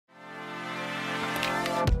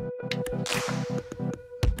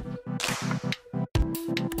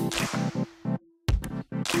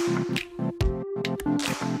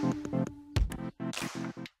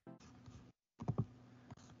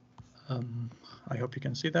I hope you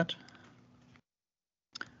can see that.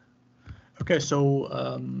 Okay,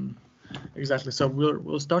 so exactly. So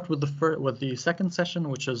we'll start with the second session,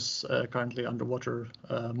 which is currently underwater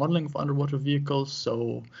modeling of underwater vehicles.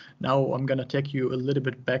 So now I'm going to take you a little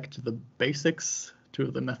bit back to the basics, to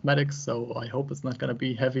the mathematics. So I hope it's not going to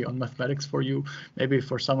be heavy on mathematics for you. Maybe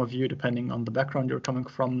for some of you, depending on the background you're coming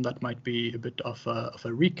from, that might be a bit of a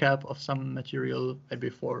recap of some material. Maybe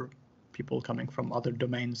for people coming from other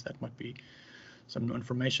domains, that might be some new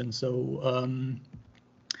information. So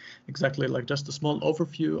exactly, like just a small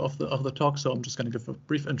overview of the talk. So I'm just going to give a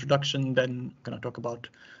brief introduction, then I'm going to talk about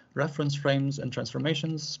reference frames and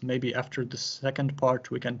transformations. Maybe after the second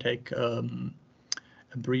part, we can take a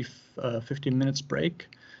brief 15 minutes break.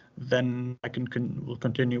 Then we'll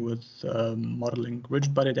continue with modeling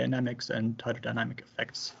rigid body dynamics and hydrodynamic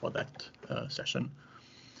effects for that session.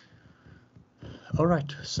 All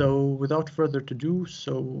right, so without further ado,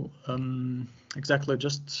 so exactly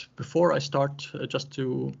just before I start, just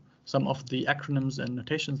to some of the acronyms and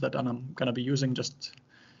notations that I'm going to be using, just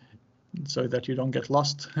so that you don't get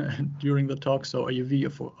lost during the talk. So AUV,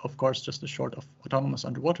 of course, just a short of autonomous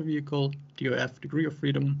underwater vehicle, DOF, degree of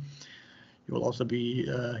freedom. You will also be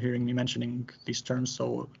hearing me mentioning these terms.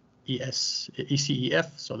 So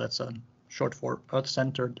ECEF, so that's a short for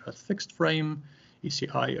Earth-centered, Earth-fixed frame,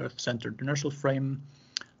 ECI, Earth-centered inertial frame,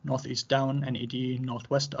 northeast down, NED,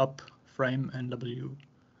 northwest up frame, and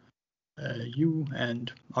U,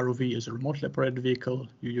 and ROV is a remotely operated vehicle,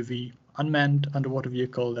 UUV, unmanned underwater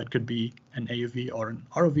vehicle. That could be an AUV or an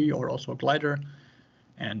ROV or also a glider,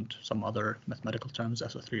 and some other mathematical terms.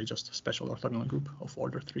 SO3 is just a special orthogonal group of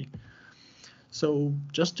order 3. So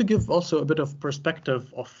just to give also a bit of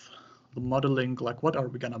perspective of the modeling, like what are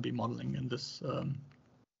we going to be modeling in this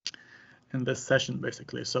session,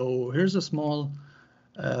 basically. So here's a small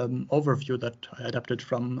overview that I adapted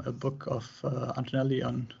from a book of Antonelli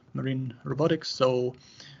on marine robotics. So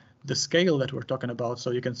the scale that we're talking about,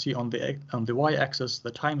 so you can see on the y-axis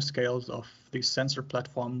the time scales of these sensor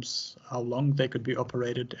platforms, how long they could be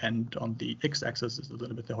operated, and on the x-axis is a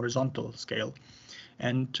little bit the horizontal scale.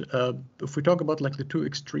 And if we talk about like the two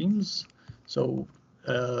extremes, so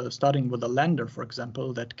starting with a lander, for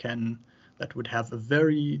example, that would have a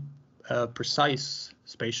very precise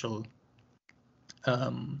spatial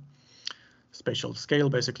scale,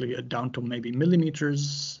 basically down to maybe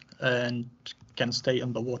millimeters, and can stay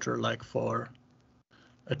in the water like for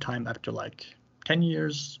a time up to like 10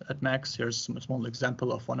 years at max. Here's a small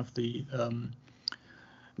example of one of the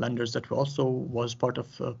landers that also was part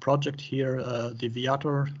of a project here, the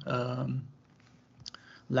Viator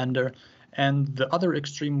lander. And the other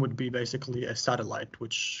extreme would be basically a satellite,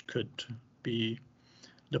 which could be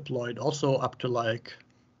deployed also up to like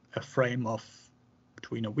a frame of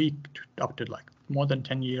between a week up to like more than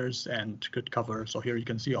 10 years and could cover. So here you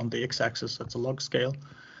can see on the x-axis, that's a log scale.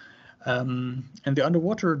 And the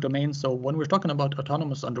underwater domain, so when we're talking about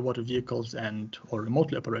autonomous underwater vehicles or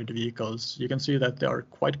remotely operated vehicles, you can see that they are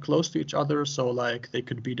quite close to each other. So like they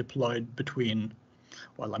could be deployed between,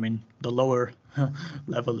 well, I mean, the lower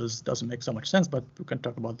level doesn't make so much sense, but we can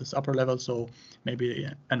talk about this upper level. So maybe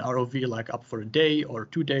an ROV like up for a day or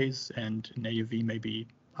 2 days, and an AUV maybe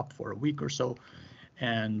up for a week or so,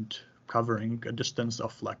 and covering a distance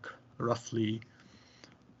of like roughly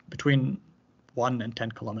between 1 and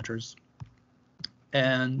 10 kilometers.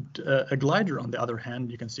 And a glider, on the other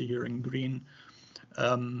hand, you can see here in green,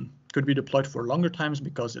 could be deployed for longer times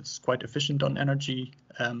because it's quite efficient on energy.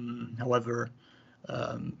 However,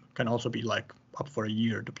 can also be like up for a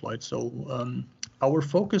year deployed. So our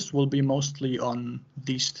focus will be mostly on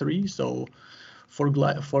these three. So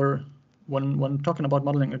when talking about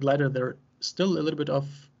modeling a glider, there are still a little bit of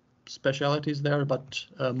specialities there, but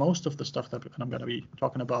most of the stuff that I'm going to be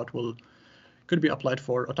talking about could be applied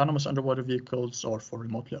for autonomous underwater vehicles or for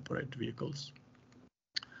remotely operated vehicles.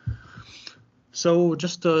 So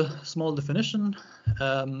just a small definition.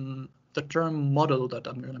 The term model that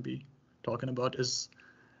I'm going to be talking about is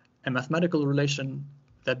a mathematical relation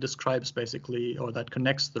that describes basically, or that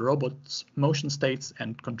connects the robot's motion states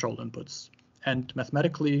and control inputs. And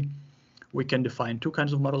mathematically, we can define two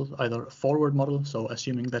kinds of models, either a forward model, so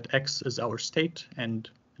assuming that x is our state and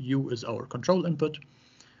u is our control input.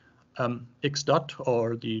 X dot,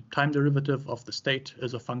 or the time derivative of the state,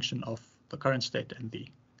 is a function of the current state and the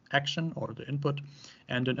action or the input.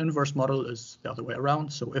 And an inverse model is the other way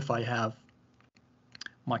around. So if I have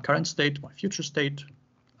my current state, my future state,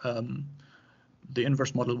 the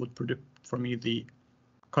inverse model would predict for me the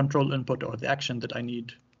control input or the action that I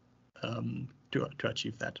need to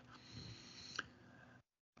achieve that.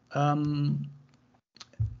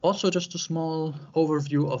 Also, just a small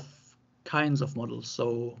overview of kinds of models.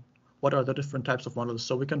 So what are the different types of models?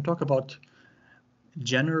 So we can talk about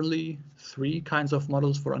generally 3 kinds of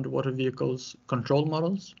models for underwater vehicles. Control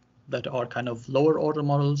models that are kind of lower order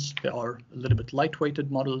models. They are a little bit lightweighted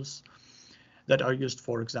models that are used,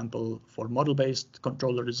 for example, for model-based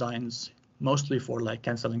controller designs, mostly for like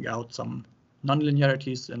canceling out some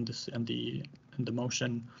nonlinearities in the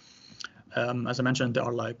motion. As I mentioned, they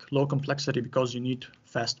are like low complexity because you need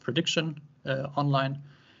fast prediction online,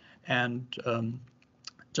 and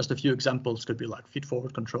just a few examples could be like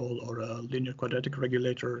feed-forward control or a linear quadratic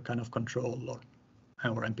regulator kind of control, or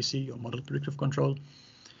MPC, or model predictive control.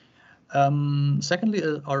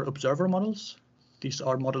 Secondly, are observer models. These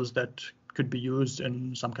are models that could be used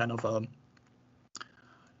in some kind of a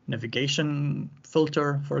navigation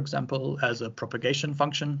filter, for example, as a propagation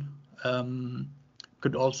function.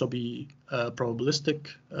 Could also be probabilistic,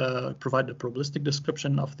 provide a probabilistic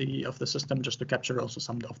description of the system, just to capture also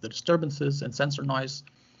some of the disturbances and sensor noise.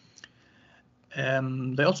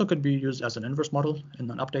 They also could be used as an inverse model in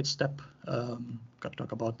an update step. Got to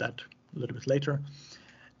talk about that a little bit later.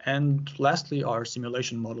 And lastly are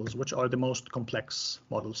simulation models, which are the most complex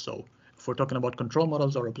models. So if we're talking about control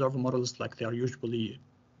models or observer models, like they are usually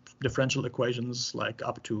differential equations, like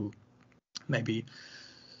up to maybe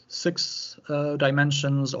 6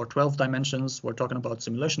 dimensions or 12 dimensions. We're talking about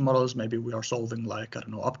simulation models. Maybe we are solving like, I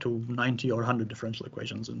don't know, up to 90 or 100 differential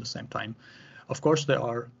equations in the same time. Of course, they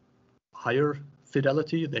are higher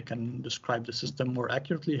fidelity. They can describe the system more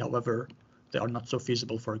accurately. However, they are not so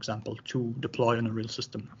feasible, for example, to deploy in a real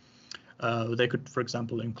system. They could, for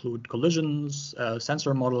example, include collisions,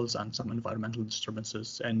 sensor models, and some environmental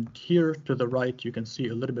disturbances. And here to the right, you can see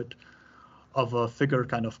a little bit of a figure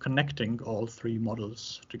kind of connecting all 3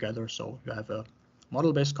 models together. So you have a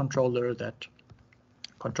model-based controller that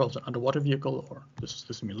controls an underwater vehicle, or this is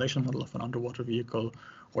the simulation model of an underwater vehicle,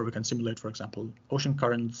 or we can simulate, for example, ocean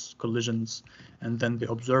currents, collisions, and then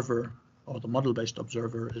the observer, or the model-based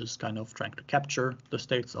observer, is kind of trying to capture the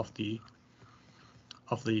states of the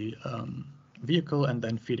vehicle and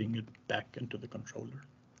then feeding it back into the controller.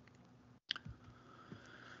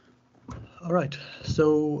 All right,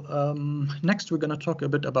 so next we're going to talk a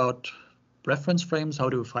bit about reference frames. How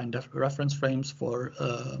do we find reference frames for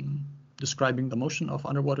describing the motion of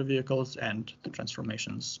underwater vehicles and the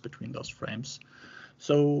transformations between those frames?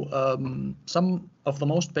 So some of the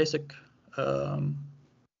most basic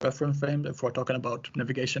reference frames, if we're talking about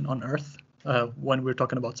navigation on Earth, when we're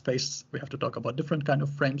talking about space, we have to talk about different kind of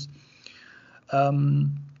frames.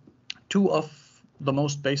 2 of the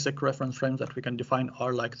most basic reference frames that we can define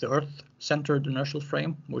are like the Earth-centered inertial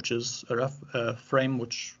frame, which is a frame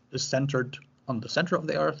which is centered on the center of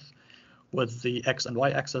the Earth with the X and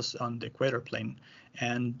Y axis on the equator plane.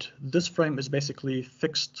 And this frame is basically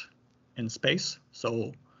fixed in space.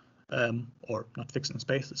 So, or not fixed in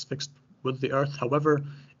space, it's fixed with the Earth. However,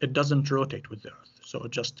 it doesn't rotate with the Earth. So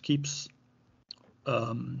it just keeps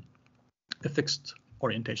a fixed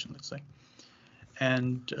orientation, let's say.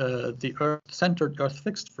 And the Earth-centered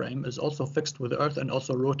Earth-fixed frame is also fixed with the Earth and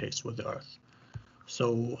also rotates with the Earth.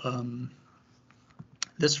 So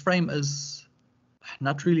this frame is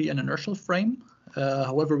not really an inertial frame.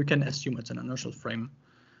 However, we can assume it's an inertial frame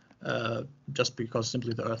just because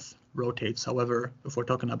simply the Earth rotates. However, if we're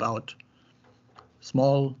talking about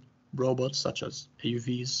small robots such as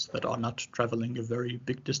AUVs that are not traveling a very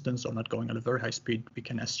big distance or not going at a very high speed, we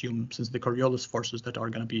can assume, since the Coriolis forces that are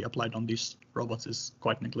going to be applied on these robots is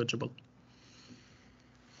quite negligible.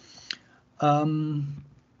 2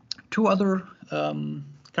 other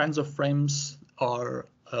kinds of frames are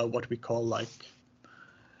what we call like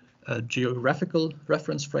geographical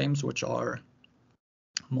reference frames, which are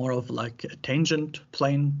more of like a tangent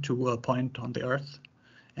plane to a point on the Earth.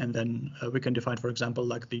 And then we can define, for example,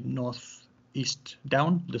 like the northeast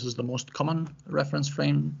down. This is the most common reference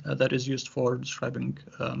frame that is used for describing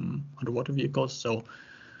underwater vehicles. So,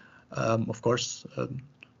 of course,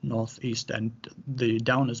 northeast, and the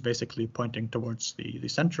down is basically pointing towards the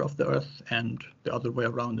center of the Earth, and the other way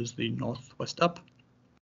around is the northwest up.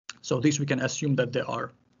 So these we can assume that they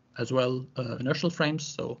are as well inertial frames.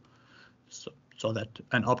 So that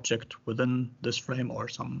an object within this frame or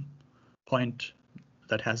some point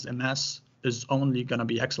that has a mass is only going to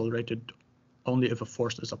be accelerated only if a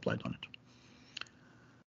force is applied on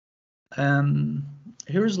it.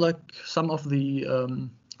 Here's like some of the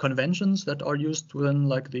conventions that are used within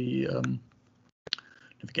like the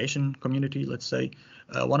navigation community, let's say.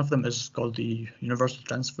 One of them is called the Universal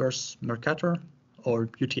Transverse Mercator, or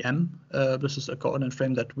UTM. This is a coordinate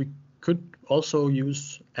frame that we could also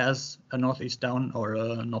use as a northeast down or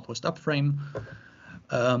a northwest up frame.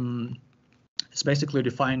 It's basically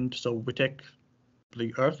defined, so we take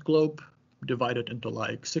the Earth globe, divide it into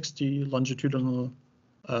like 60 longitudinal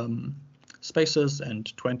spaces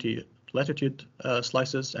and 20 latitude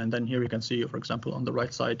slices, and then here you can see, for example, on the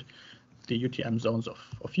right side, the UTM zones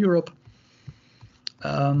of Europe.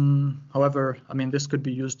 However, I mean, this could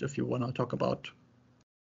be used if you want to talk about,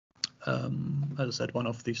 as I said, one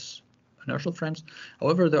of these inertial frames.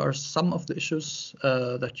 However, there are some of the issues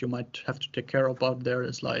that you might have to take care about. There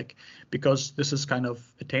is like, because this is kind of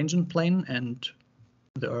a tangent plane and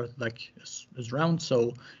the Earth like is round,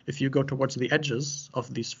 so if you go towards the edges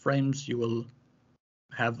of these frames, you will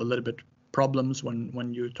have a little bit problems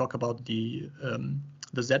when you talk about the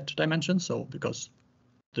Z dimension. So because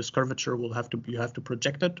this curvature will have to, you have to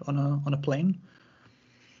project it on a plane,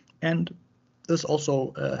 and this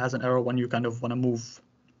also has an error when you kind of want to move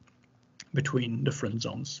between different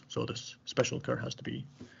zones. So this special care has to be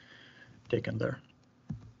taken there.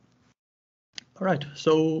 All right,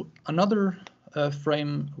 so another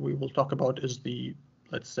frame we will talk about is the,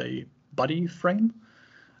 let's say, body frame.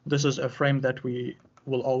 This is a frame that we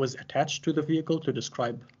will always attach to the vehicle to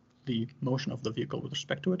describe the motion of the vehicle with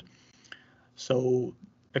respect to it. So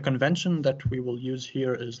the convention that we will use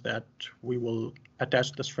here is that we will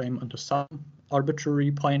attach this frame onto some arbitrary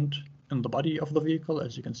point in the body of the vehicle,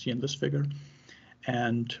 as you can see in this figure.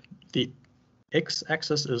 And the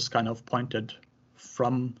x-axis is kind of pointed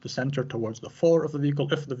from the center towards the fore of the vehicle,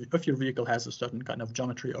 if your vehicle has a certain kind of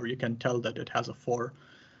geometry, or you can tell that it has a fore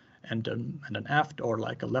and an aft, or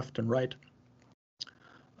like a left and right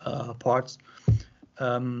parts.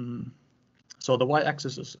 So the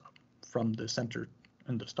y-axis is from the center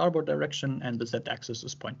in the starboard direction, and the z-axis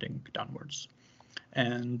is pointing downwards.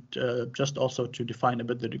 And just also to define a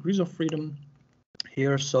bit the degrees of freedom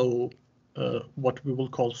here, so what we will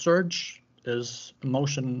call surge is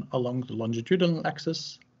motion along the longitudinal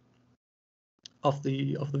axis of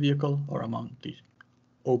the vehicle, or among the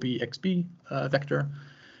OB/XB vector.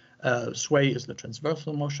 Sway is the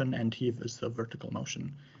transversal motion, and heave is the vertical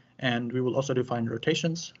motion. And we will also define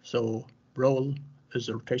rotations. So roll is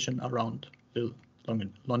a rotation around the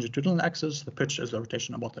longitudinal axis, the pitch is a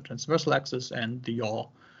rotation about the transversal axis, and the yaw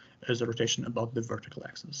is a rotation about the vertical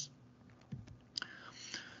axis.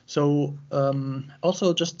 So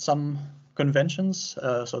also just some conventions.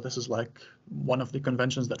 So this is like one of the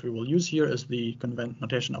conventions that we will use here is the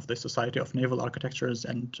notation of the Society of Naval Architectures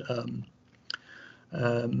and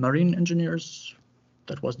Marine Engineers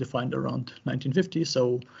that was defined around 1950.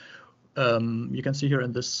 So you can see here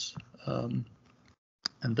in this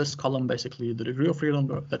column, basically the degree of freedom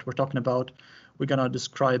that we're talking about. We're going to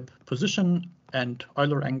describe position and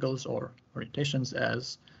Euler angles or orientations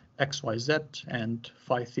as x, y, z, and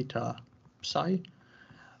phi, theta, psi.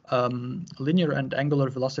 Linear and angular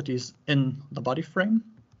velocities in the body frame.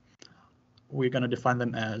 We're going to define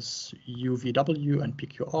them as UVW and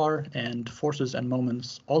PQR, and forces and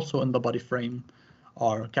moments also in the body frame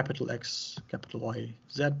are capital X, capital Y,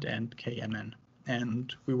 Z, and KMN.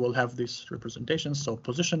 And we will have these representations. So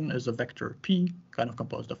position is a vector P, kind of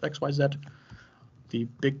composed of X, Y, Z. The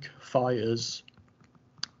big phi is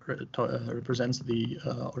represents the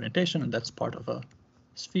orientation, and that's part of a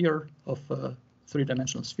sphere, of a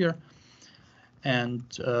three-dimensional sphere. And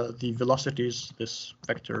the velocities, this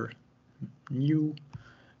vector nu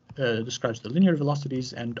describes the linear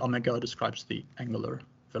velocities, and omega describes the angular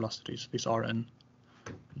velocities. These are in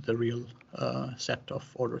the real set of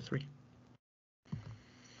order 3.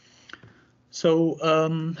 So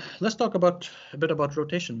let's talk a bit about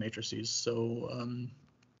rotation matrices. So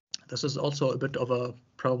this is also a bit of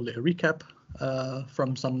probably a recap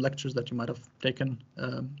from some lectures that you might have taken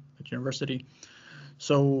at university.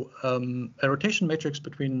 So a rotation matrix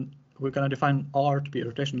we're going to define R to be a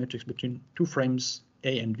rotation matrix between two frames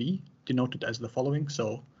A and V, denoted as the following.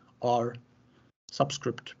 So R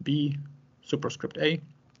subscript B superscript A.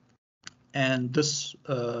 And this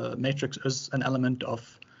matrix is an element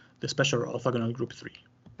of the special orthogonal group 3,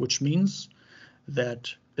 which means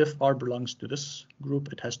that if R belongs to this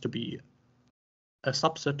group, it has to be a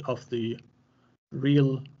subset of the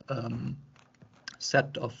real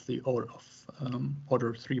set of the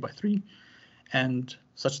order 3 by 3, and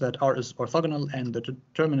such that R is orthogonal and the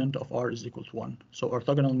determinant of R is equal to 1. So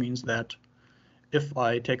orthogonal means that if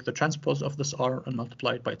I take the transpose of this R and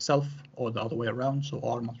multiply it by itself, or the other way around, so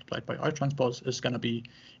R multiplied by R transpose is going to be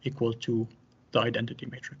equal to the identity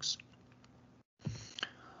matrix.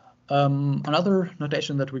 Another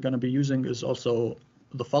notation that we're going to be using is also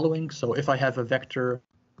the following. So if I have a vector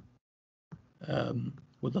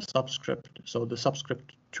with a subscript, so the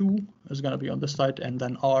subscript 2 is going to be on this side, and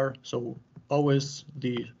then R, so always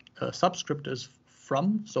the subscript is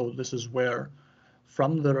from, so this is where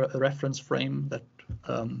from the reference frame that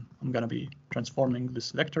I'm going to be transforming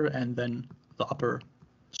this vector, and then the upper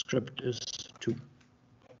script is 2.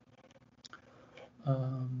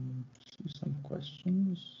 See some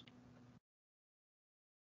questions.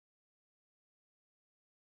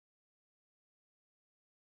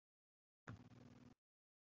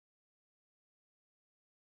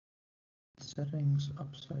 Settings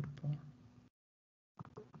upside bar.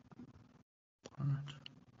 All right.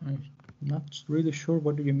 I'm not really sure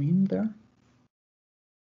what do you mean there.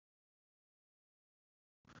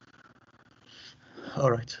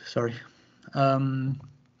 All right, sorry. All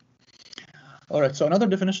right, so another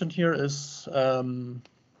definition here is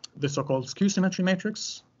the so-called skew symmetry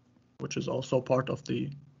matrix, which is also part of the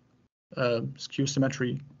skew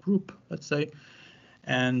symmetry group, let's say.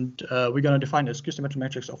 And we're going to define a skew symmetry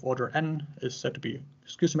matrix of order n is said to be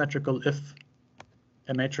skew symmetrical if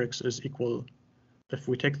a matrix is equal. If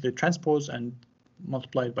we take the transpose and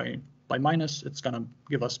multiply it by minus, it's going to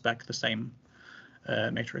give us back the same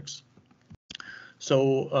matrix.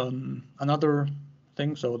 So another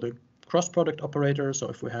thing, so the cross product operator. So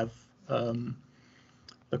if we have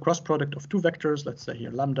the cross product of 2 vectors, let's say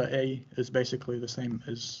here lambda a is basically the same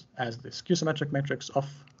as the skew symmetric matrix of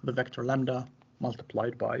the vector lambda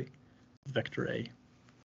multiplied by vector a.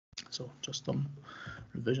 So just some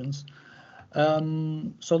revisions.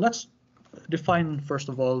 So let's define first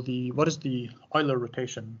of all what is the Euler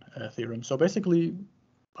rotation theorem. So basically,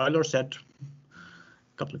 Euler said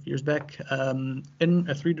a couple of years back, in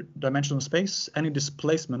a 3-dimensional space, any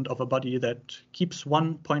displacement of a body that keeps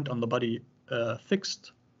one point on the body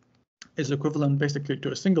fixed is equivalent basically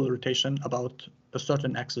to a single rotation about a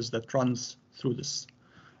certain axis that runs through this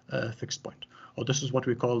fixed point. Or this is what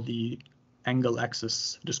we call the angle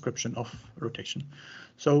axis description of rotation.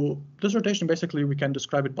 So this rotation, basically, we can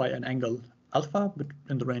describe it by an angle alpha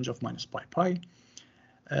in the range of minus pi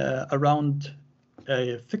around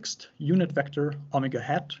a fixed unit vector omega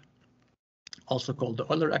hat, also called the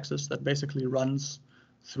Euler axis, that basically runs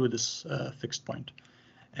through this fixed point.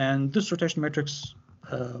 And this rotation matrix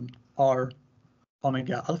R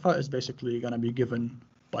omega alpha is basically going to be given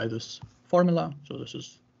by this formula. So this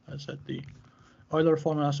is, as I said, the Euler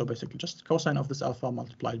formula. So basically just cosine of this alpha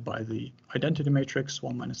multiplied by the identity matrix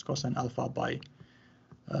 1 minus cosine alpha by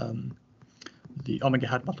the omega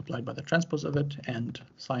hat multiplied by the transpose of it, and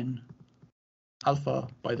sine alpha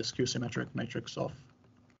by the skew symmetric matrix of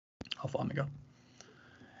omega.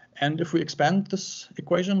 And if we expand this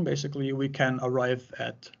equation, basically we can arrive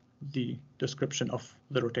at the description of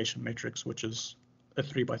the rotation matrix, which is a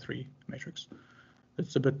 3×3 matrix.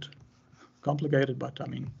 It's a bit complicated, but I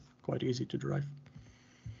mean, quite easy to derive.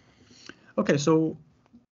 Okay, so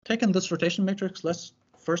taking this rotation matrix, let's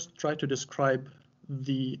first try to describe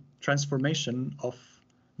the transformation of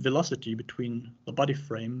velocity between the body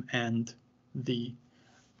frame and the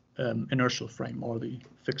inertial frame or the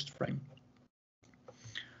fixed frame.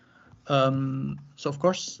 So of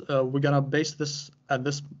course, we're gonna base this at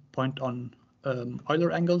this point on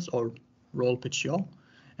Euler angles or roll pitch yaw,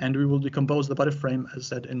 and we will decompose the body frame, as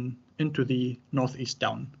said, into the northeast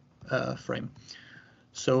down frame.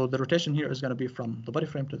 So the rotation here is going to be from the body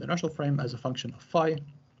frame to the inertial frame as a function of phi,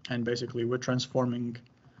 and basically we're transforming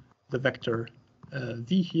the vector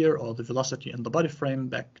v here, or the velocity in the body frame,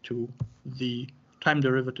 back to the time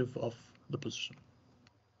derivative of the position.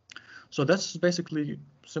 So that's basically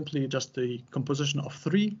simply just the composition of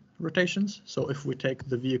 3 rotations. So if we take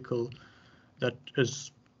the vehicle that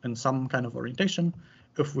is in some kind of orientation,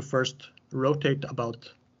 if we first rotate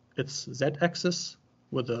about its z-axis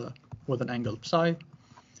with an angle psi,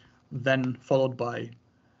 then followed by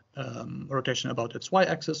rotation about its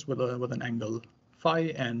y-axis with an angle phi,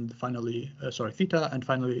 and finally theta, and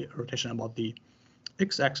finally rotation about the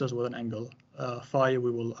x-axis with an angle phi,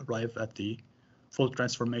 we will arrive at the full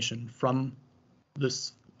transformation from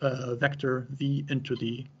this vector v into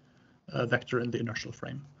the vector in the inertial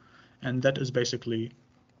frame. And that is basically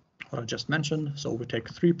what I just mentioned. So we take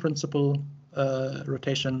 3 principal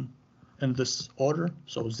rotation in this order,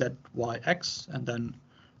 so z, y, x, and then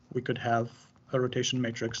we could have a rotation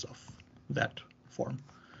matrix of that form.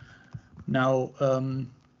 Now,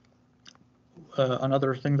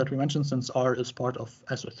 another thing that we mentioned, since R is part of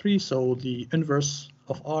SO3, so the inverse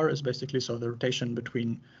of R is basically, so the rotation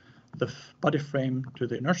between the body frame to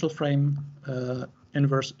the inertial frame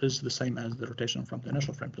inverse is the same as the rotation from the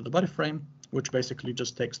inertial frame to the body frame, which basically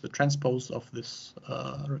just takes the transpose of this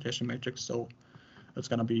rotation matrix. So it's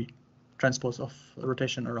going to be transpose of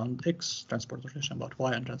rotation around x, transpose rotation about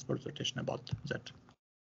y, and transpose rotation about z.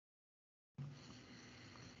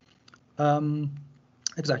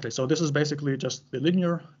 Exactly. So this is basically just the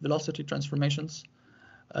linear velocity transformations.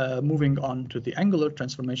 Moving on to the angular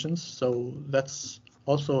transformations. So that's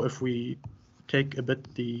also if we take a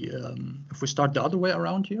bit the if we start the other way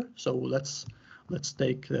around here. So let's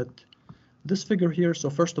take this figure here. So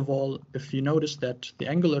first of all, if you notice that the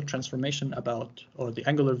angular transformation about, or the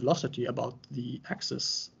angular velocity about the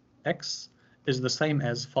axis x is the same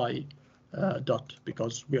as phi dot,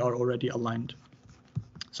 because we are already aligned.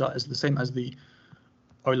 So it's the same as the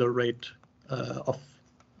Euler rate of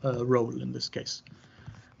roll in this case.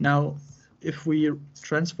 Now, if we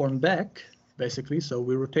transform back, basically, so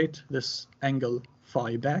we rotate this angle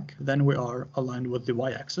phi back, then we are aligned with the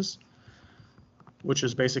y-axis, which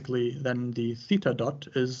is basically then the theta dot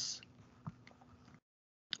is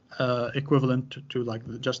equivalent to like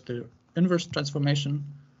just the inverse transformation,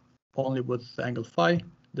 only with the angle phi.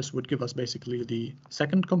 This would give us basically the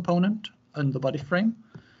second component in the body frame.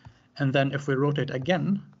 And then if we rotate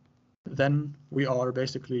again, then we are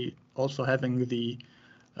basically also having the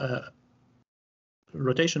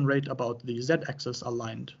rotation rate about the z-axis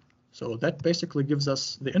aligned. So that basically gives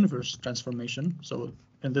us the inverse transformation. So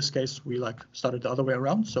in this case, we like started the other way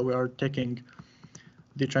around. So we are taking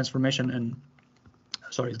the transformation in,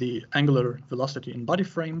 sorry, the angular velocity in body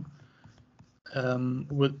frame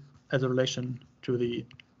with as a relation to the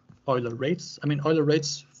Euler rates. I mean, Euler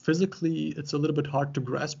rates physically, it's a little bit hard to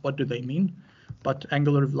grasp what do they mean, but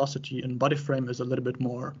angular velocity in body frame is a little bit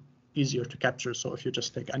more easier to capture. So if you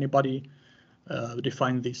just take any body,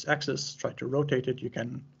 define this axis, try to rotate it, you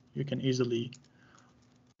can easily,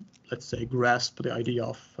 let's say, grasp the idea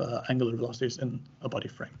of angular velocities in a body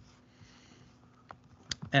frame.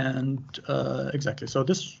 And exactly, so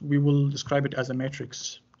this we will describe it as a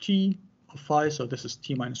matrix T of phi. So this is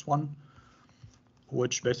T minus 1,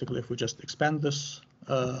 which basically, if we just expand this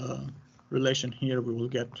relation here, we will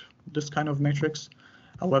get this kind of matrix.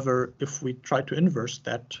 However, if we try to inverse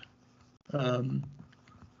that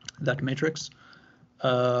that matrix,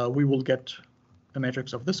 we will get a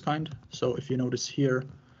matrix of this kind. So if you notice here,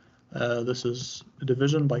 this is a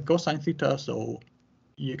division by cosine theta. So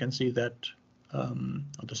you can see that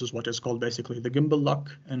this is what is called basically the gimbal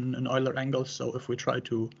lock in an Euler angle. So if we try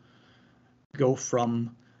to go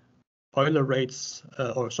from Euler rates,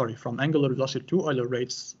 from angular velocity to Euler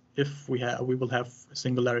rates, if we will have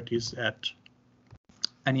singularities at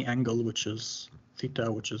any angle, which is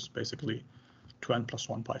theta, which is basically 2n plus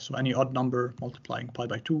 1 pi. So any odd number multiplying pi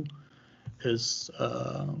by 2 is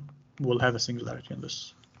will have a singularity in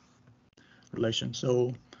this relation.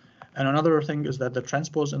 So, and another thing is that the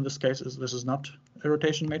transpose in this case is this is not a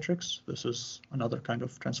rotation matrix. This is another kind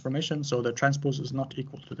of transformation. So the transpose is not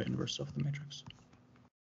equal to the inverse of the matrix.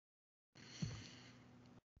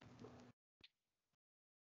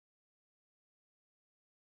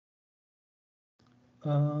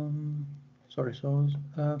 Sorry, so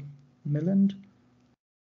Milland.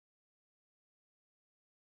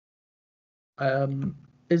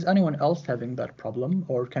 Is anyone else having that problem,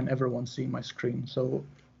 or can everyone see my screen? So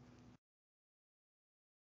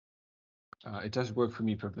it does work for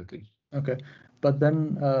me perfectly. Okay, but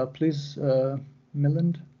then please,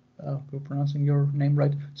 Milland, we're pronouncing your name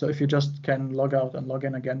right. So if you just can log out and log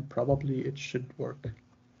in again, probably it should work.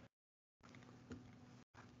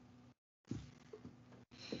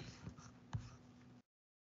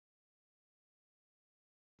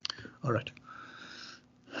 All right.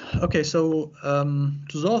 Okay, so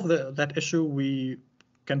to solve that issue, we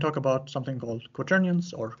can talk about something called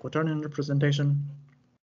quaternions or quaternion representation.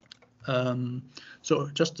 So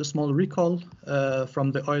just a small recall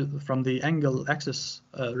from the angle axis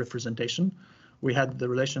representation, we had the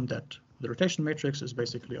relation that the rotation matrix is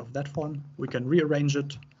basically of that form. We can rearrange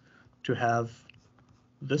it to have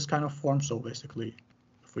this kind of form. So basically,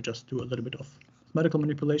 if we just do a little bit of mathematical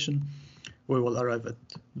manipulation, we will arrive at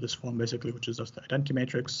this form basically, which is just the identity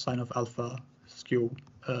matrix, sine of alpha, skew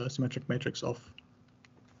symmetric matrix of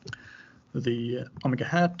the omega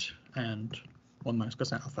hat, and 1 minus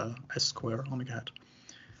cosine alpha s square omega hat.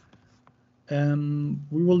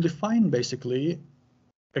 We will define basically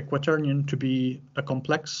a quaternion to be a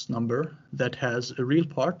complex number that has a real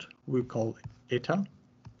part we call eta,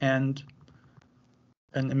 and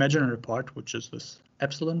an imaginary part, which is this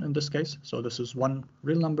epsilon in this case. So this is one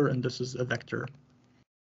real number, and this is a vector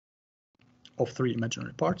of 3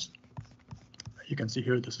 imaginary parts. You can see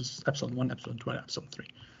here this is epsilon 1, epsilon 2, and epsilon 3.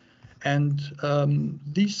 And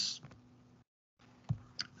these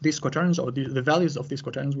quaternions, or the values of these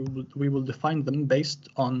quaternions, we will define them based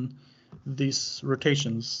on these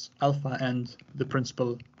rotations, alpha and the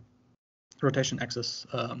principal rotation axis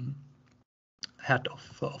hat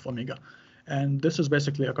of omega. And this is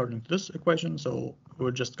basically according to this equation. So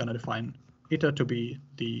we're just going to define eta to be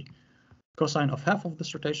the cosine of half of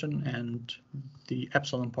this rotation, and the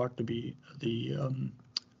epsilon part to be the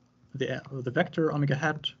vector omega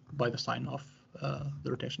hat by the sine of the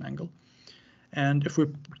rotation angle. And if we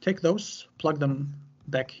take those, plug them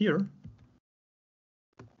back here,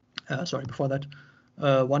 sorry, before that,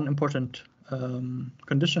 one important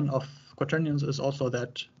condition of quaternions is also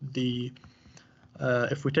that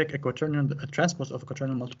if we take a quaternion, a transpose of a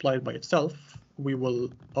quaternion multiplied by itself, we will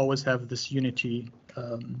always have this unity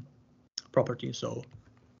property. So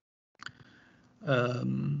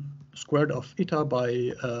squared of eta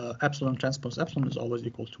by epsilon transpose epsilon is always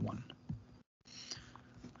equal to 1.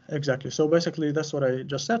 Exactly. So basically, that's what I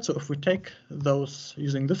just said. So if we take those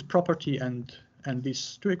using this property and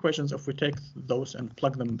these two equations, if we take those and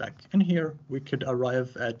plug them back in here, we could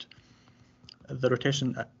arrive at the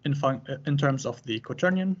rotation in terms of the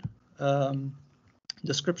quaternion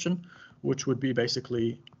description, which would be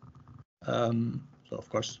basically, so of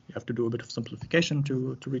course you have to do a bit of simplification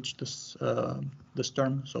to reach this this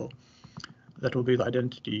term. So that will be the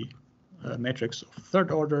identity matrix of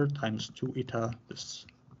third order times 2 eta, this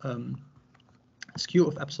skew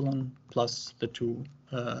of epsilon plus the 2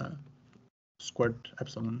 squared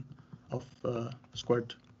epsilon of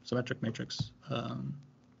squared symmetric matrix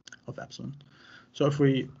of epsilon. So if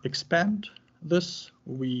we expand this,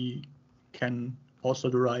 we can also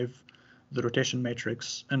derive the rotation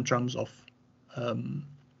matrix in terms of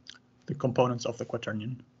the components of the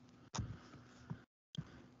quaternion.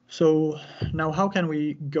 So now how can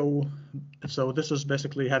we go? So this is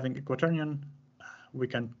basically having a quaternion. We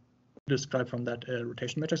can describe from that a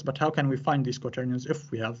rotation matrix, but how can we find these quaternions if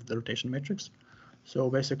we have the rotation matrix? So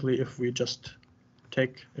basically, if we just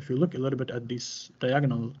take, if you look a little bit at these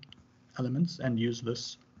diagonal elements and use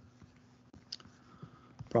this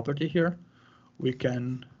property here, we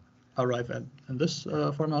can arrive at in this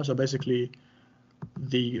formula. So basically,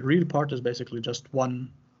 the real part is basically just 1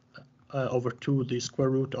 over 2 the square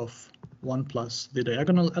root of 1 plus the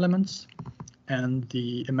diagonal elements, and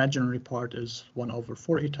the imaginary part is 1 over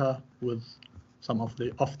 4 eta with some of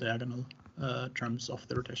the off-diagonal terms of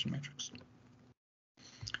the rotation matrix.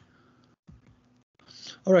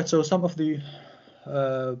 All right, so some of the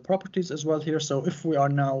properties as well here. So if we are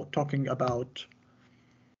now talking about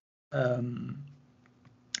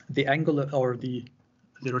the angle or the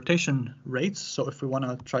rotation rates, so if we want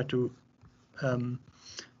to try to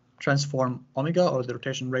transform omega or the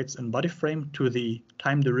rotation rates in body frame to the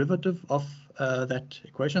time derivative of that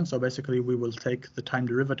equation, so basically we will take the time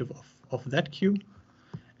derivative of that q,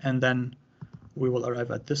 and then we will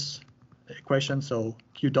arrive at this equation. So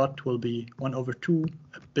q dot will be 1 over 2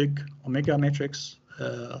 a big omega matrix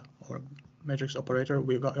or matrix operator.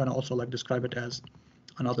 We're going to also describe it as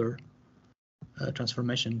another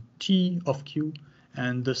transformation t of q,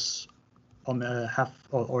 and this half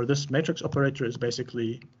or this matrix operator is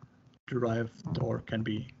basically derived or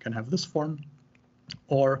can have this form,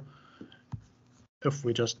 or if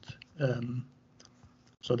we just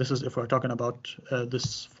so this is if we're talking about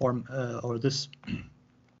this form or this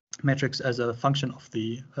matrix as a function of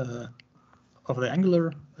the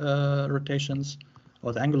angular rotations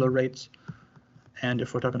or the angular rates, and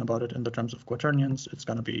if we're talking about it in the terms of quaternions, it's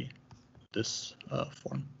going to be this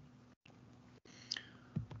form.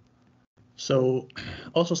 So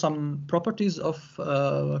also some properties of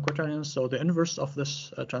quaternions. So the inverse of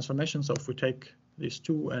this transformation. So if we take these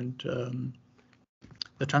two and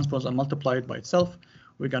the transpose are multiplied by itself,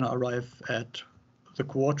 we're going to arrive at the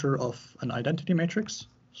quarter of an identity matrix.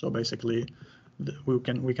 So basically, we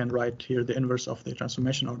can write here the inverse of the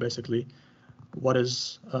transformation, or basically what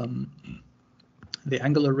is the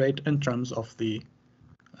angular rate in terms of the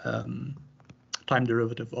time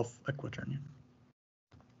derivative of a quaternion.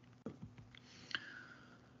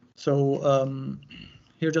 So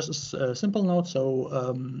here just a simple note.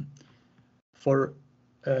 So for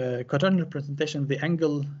quaternion representation, the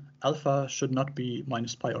angle alpha should not be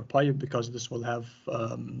minus pi or pi, because this will have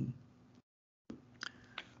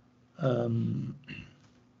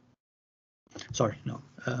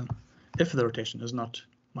if the rotation is not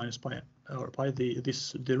minus pi or pi,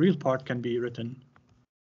 the real part can be written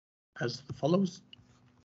as follows.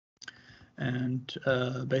 And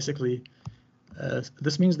basically,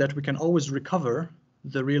 this means that we can always recover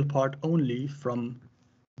the real part only from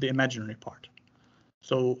the imaginary part.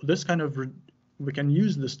 So this kind of, we can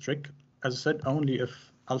use this trick, as I said, only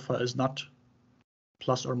if alpha is not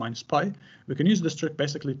plus or minus pi. We can use this trick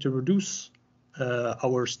basically to reduce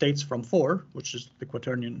our states from 4, which is the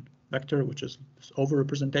quaternion vector, which is this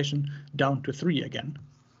over-representation, down to 3 again.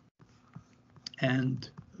 And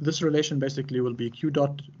this relation basically will be q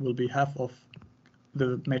dot will be half of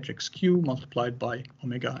the matrix Q multiplied by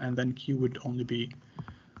omega, and then Q would only be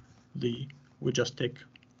we just take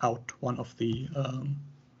out one of the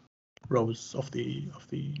rows of the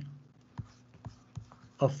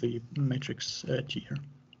matrix T here.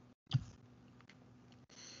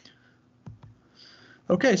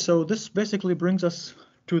 Okay, so this basically brings us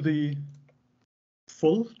to the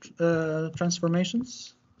full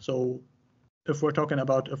transformations. So if we're talking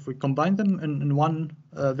about if we combine them in one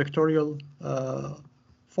vectorial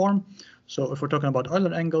form, so if we're talking about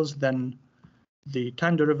Euler angles, then the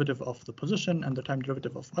time derivative of the position and the time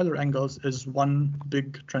derivative of Euler angles is one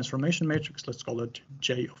big transformation matrix. Let's call it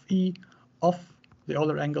J of E of the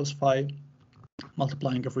Euler angles phi,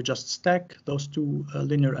 multiplying if we just stack those two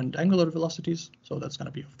linear and angular velocities. So that's going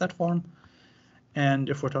to be of that form. And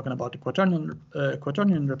if we're talking about the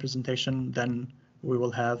quaternion representation, then we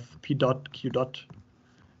will have P dot Q dot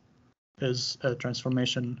is a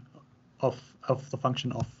transformation of the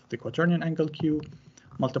function of the quaternion angle Q,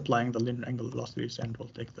 multiplying the linear angular velocities, and will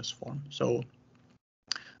take this form. So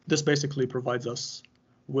this basically provides us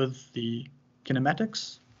with the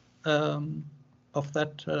kinematics of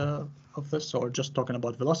this, or just talking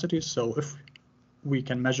about velocities. So if we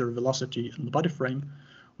can measure velocity in the body frame,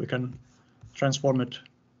 we can transform it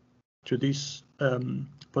to this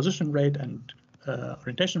position rate and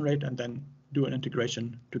orientation rate, and then do an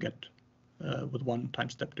integration to get with one time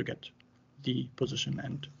step to get the position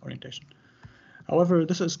and orientation. However,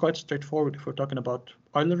 this is quite straightforward if we're talking about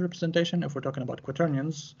Euler representation. If we're talking about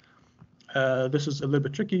quaternions, this is a little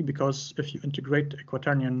bit tricky, because if you integrate a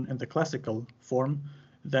quaternion in the classical form,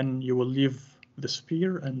 then you will leave the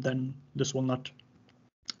sphere, and then this will not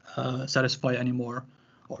satisfy anymore,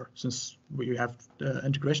 or since we have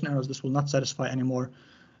integration errors, this will not satisfy anymore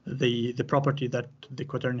the property that the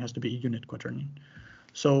quaternion has to be a unit quaternion.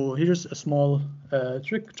 So here's a small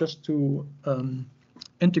trick just to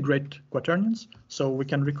integrate quaternions. So we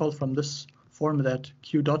can recall from this form that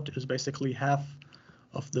Q dot is basically half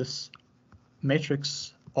of this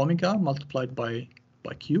matrix omega multiplied by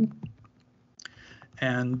Q.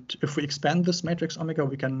 And if we expand this matrix omega,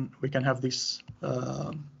 we can have this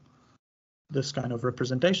this kind of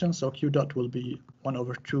representation. So Q dot will be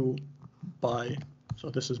 1/2 by, so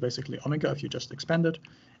this is basically omega if you just expand it,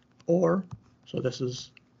 or so this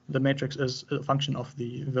is the matrix is a function of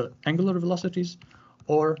the angular velocities,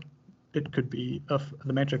 or it could be of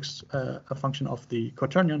the matrix a function of the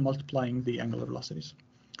quaternion multiplying the angular velocities.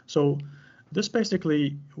 So this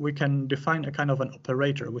basically, we can define a kind of an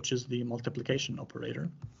operator, which is the multiplication operator.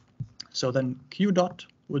 So then Q dot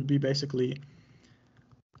would be basically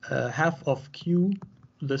half of Q,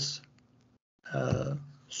 this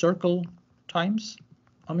circle times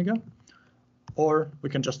omega, or we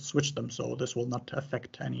can just switch them, so this will not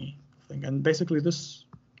affect anything. And basically this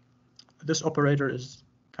operator is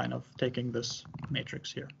kind of taking this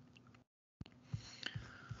matrix here.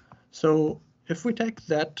 So if we take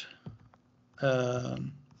that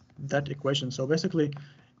equation, so basically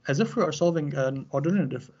as if we are solving an ordinary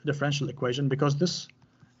differential equation, because this,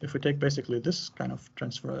 if we take basically this kind of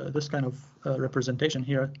representation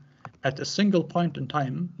here at a single point in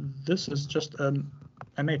time, this is just a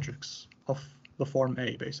matrix of the form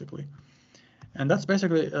A basically. And that's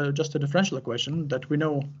basically just a differential equation that we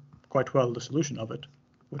know quite well the solution of it,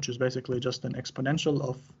 which is basically just an exponential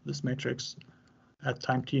of this matrix at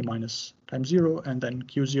time t minus time 0, and then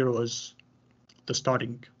Q0 is the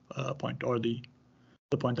starting point, or the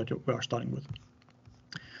point that we are starting with.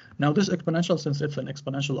 Now this exponential, since it's an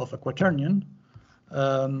exponential of a quaternion,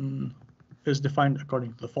 is defined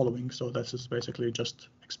according to the following. So this is basically just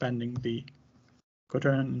expanding the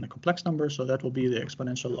quaternion in a complex number, so that will be the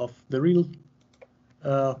exponential of the real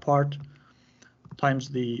part times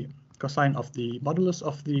the cosine of the modulus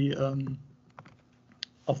of the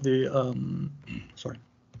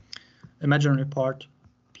imaginary part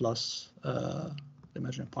plus the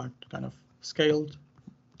imaginary part kind of scaled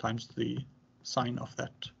times the sine of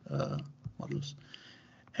that modulus.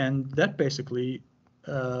 And that basically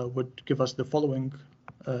would give us the following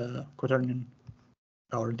quaternion,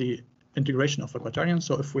 or the integration of a quaternion.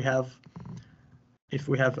 So if we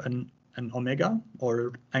have an omega,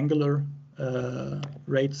 or angular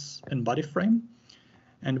rates in body frame,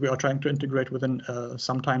 and we are trying to integrate within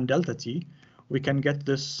some time delta t, we can get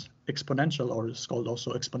this exponential, or it's called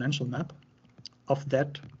also exponential map of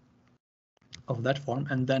that form,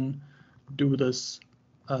 and then do this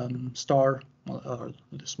circle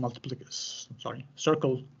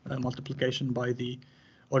multiplication by the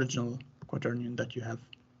original quaternion that you have.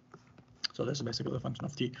 So this is basically a function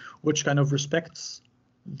of t, which kind of respects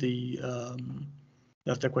the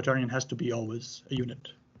that the quaternion has to be always a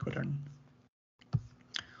unit quaternion.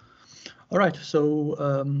 All right,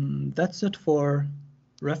 so that's it for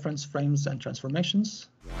reference frames and transformations.